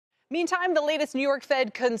Meantime, the latest New York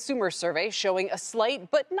Fed consumer survey showing a slight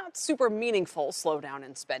but not super meaningful slowdown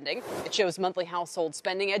in spending. It shows monthly household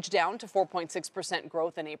spending edged down to 4.6%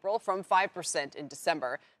 growth in April from 5% in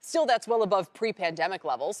December. Still, that's well above pre-pandemic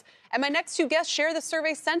levels. And my next two guests share the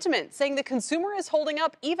survey sentiment, saying the consumer is holding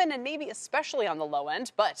up even and maybe especially on the low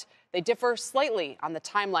end, but they differ slightly on the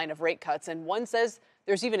timeline of rate cuts. And one says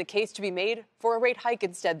there's even a case to be made for a rate hike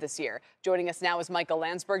instead this year. Joining us now is Michael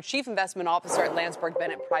Landsberg, Chief Investment Officer at Landsberg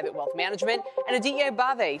Bennett Private Wealth Management, and Aditya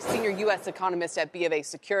Bhave, Senior U.S. Economist at America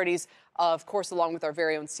Securities, of course, along with our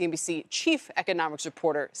very own CNBC Chief Economics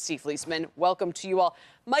Reporter, Steve Liesman. Welcome to you all.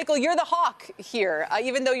 Michael, you're the hawk here.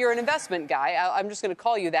 Even though you're an investment guy, I'm just going to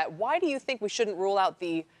call you that. Why do you think we shouldn't rule out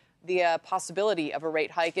the possibility of a rate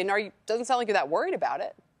hike? And doesn't sound like you're that worried about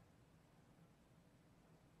it.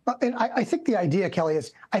 And I think the idea, Kelly,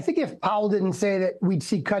 is I think if Powell didn't say that we'd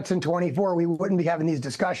see cuts in 24, we wouldn't be having these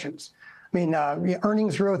discussions. I mean,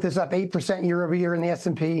 earnings growth is up 8% year over year in the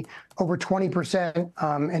S&P, over 20%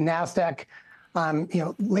 in NASDAQ.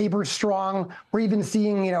 Labor's strong. We're even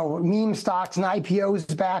seeing, meme stocks and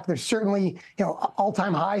IPOs back. There's certainly,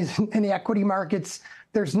 all-time highs in the equity markets.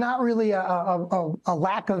 There's not really a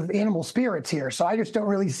lack of animal spirits here. So I just don't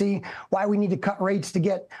really see why we need to cut rates to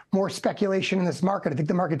get more speculation in this market. I think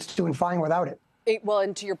the market's doing fine without it. Well,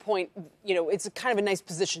 and to your point, it's a kind of a nice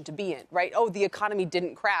position to be in, right? Oh, the economy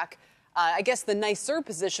didn't crack. I guess the nicer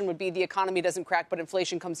position would be the economy doesn't crack, but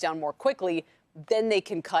inflation comes down more quickly. Then they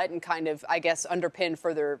can cut and kind of, I guess, underpin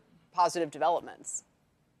further positive developments.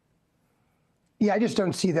 Yeah, I just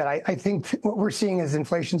don't see that. I think what we're seeing is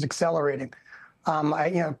inflation's accelerating.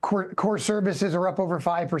 Core services are up over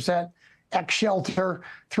 5%. Ex-shelter,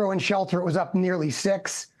 throw in shelter, it was up nearly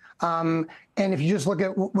 6%. And if you just look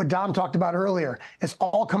at what Dom talked about earlier, it's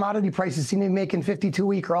all commodity prices seem to be making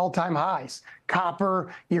 52-week or all-time highs.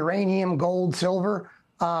 Copper, uranium, gold, silver.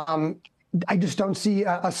 I just don't see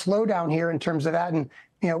a slowdown here in terms of that. And,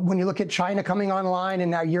 when you look at China coming online and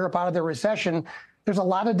now Europe out of the recession, there's a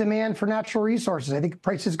lot of demand for natural resources. I think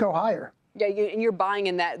prices go higher. Yeah, and you're buying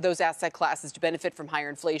in those asset classes to benefit from higher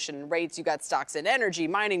inflation rates. You got stocks in energy,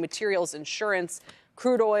 mining, materials, insurance,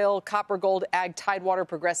 crude oil, copper, gold, ag, Tidewater,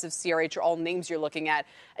 Progressive, CRH are all names you're looking at.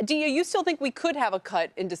 Aditya, you still think we could have a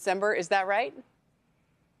cut in December. Is that right?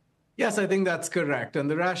 Yes, I think that's correct. And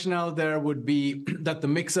the rationale there would be that the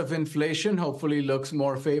mix of inflation hopefully looks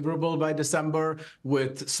more favorable by December,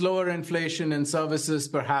 with slower inflation in services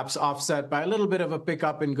perhaps offset by a little bit of a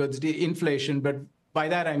pickup in goods inflation. But by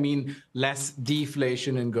that, I mean less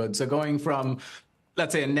deflation in goods. So going from,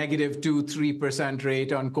 let's say, a negative 2-3%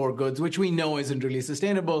 rate on core goods, which we know isn't really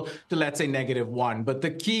sustainable, to, let's say, -1. But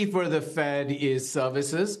the key for the Fed is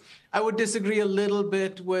services. I would disagree a little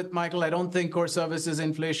bit with Michael. I don't think core services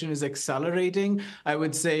inflation is accelerating. I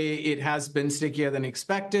would say it has been stickier than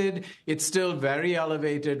expected. It's still very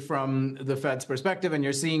elevated from the Fed's perspective, and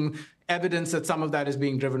you're seeing evidence that some of that is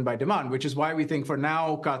being driven by demand, which is why we think for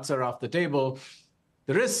now cuts are off the table.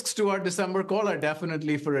 The risks to our December call are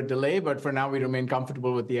definitely for a delay, but for now we remain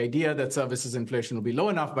comfortable with the idea that services inflation will be low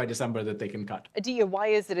enough by December that they can cut. Aditya, why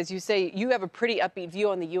is it, as you say, you have a pretty upbeat view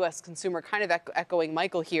on the U.S. consumer, kind of echoing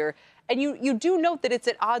Michael here, and you do note that it's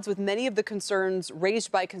at odds with many of the concerns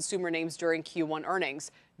raised by consumer names during Q1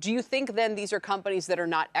 earnings. Do you think then these are companies that are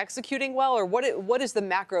not executing well, or what is the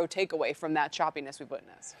macro takeaway from that choppiness we've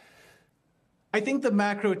witnessed? I think the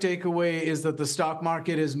macro takeaway is that the stock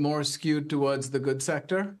market is more skewed towards the goods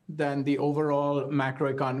sector than the overall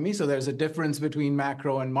macroeconomy. So there's a difference between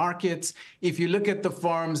macro and markets. If you look at the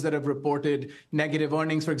firms that have reported negative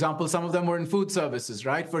earnings, for example, some of them were in food services,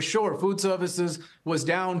 right? For sure, food services was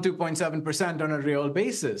down 2.7% on a real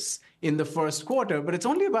basis in the first quarter, but it's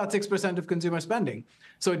only about 6% of consumer spending.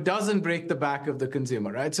 So it doesn't break the back of the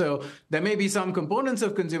consumer, right? So there may be some components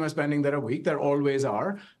of consumer spending that are weak, there always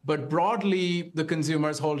are, but broadly, the consumer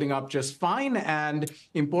is holding up just fine. And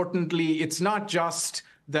importantly, it's not just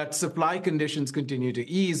that supply conditions continue to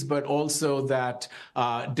ease, but also that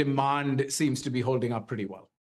demand seems to be holding up pretty well.